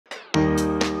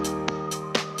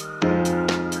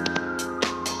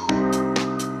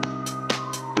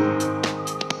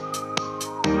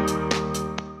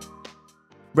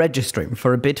Registering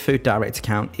for a Bidfood Direct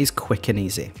account is quick and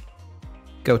easy.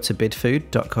 Go to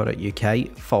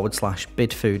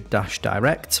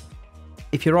bidfood.co.uk/bidfood-direct.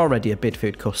 If you're already a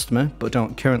Bidfood customer but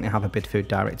don't currently have a Bidfood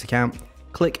Direct account,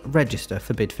 click Register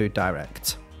for Bidfood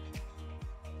Direct.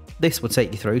 This will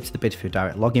take you through to the Bidfood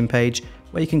Direct login page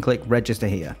where you can click Register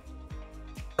here.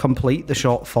 Complete the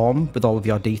short form with all of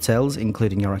your details,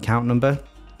 including your account number,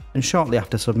 and shortly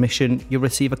after submission, you'll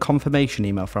receive a confirmation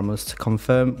email from us to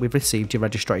confirm we've received your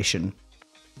registration.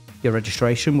 Your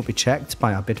registration will be checked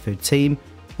by our Bidfood team,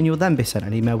 and you will then be sent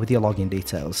an email with your login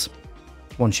details.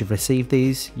 Once you've received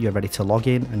these, you're ready to log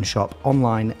in and shop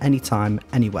online anytime,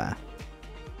 anywhere.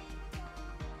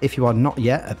 If you are not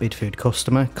yet a Bidfood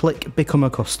customer, click Become a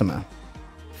Customer.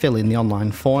 Fill in the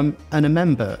online form, and a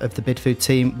member of the Bidfood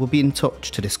team will be in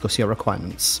touch to discuss your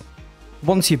requirements.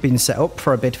 Once you've been set up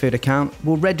for a Bidfood account,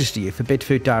 we'll register you for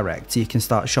Bidfood Direct so you can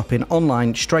start shopping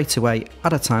online straight away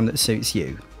at a time that suits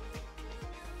you.